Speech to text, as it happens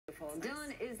Wonderful.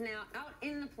 Dylan is now out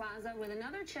in the plaza with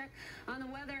another check on the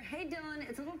weather. Hey, Dylan,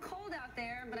 it's a little cold out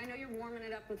there, but I know you're warming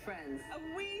it up with friends.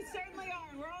 We certainly are,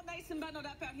 and we're all nice and bundled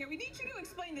up out here. We need you to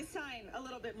explain the sign a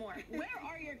little bit more. Where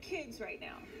are your kids right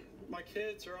now? My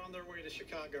kids are on their way to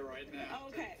Chicago right now.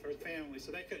 Okay. For family,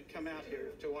 so they couldn't come out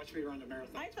here to watch me run the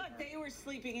marathon. I thought they were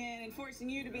sleeping in and forcing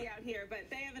you to be out here, but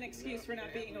they have an excuse for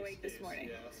not being awake this morning.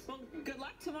 Yes. Well, good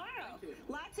luck tomorrow.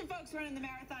 Lots of folks running the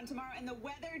marathon tomorrow, and the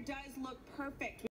weather does look perfect.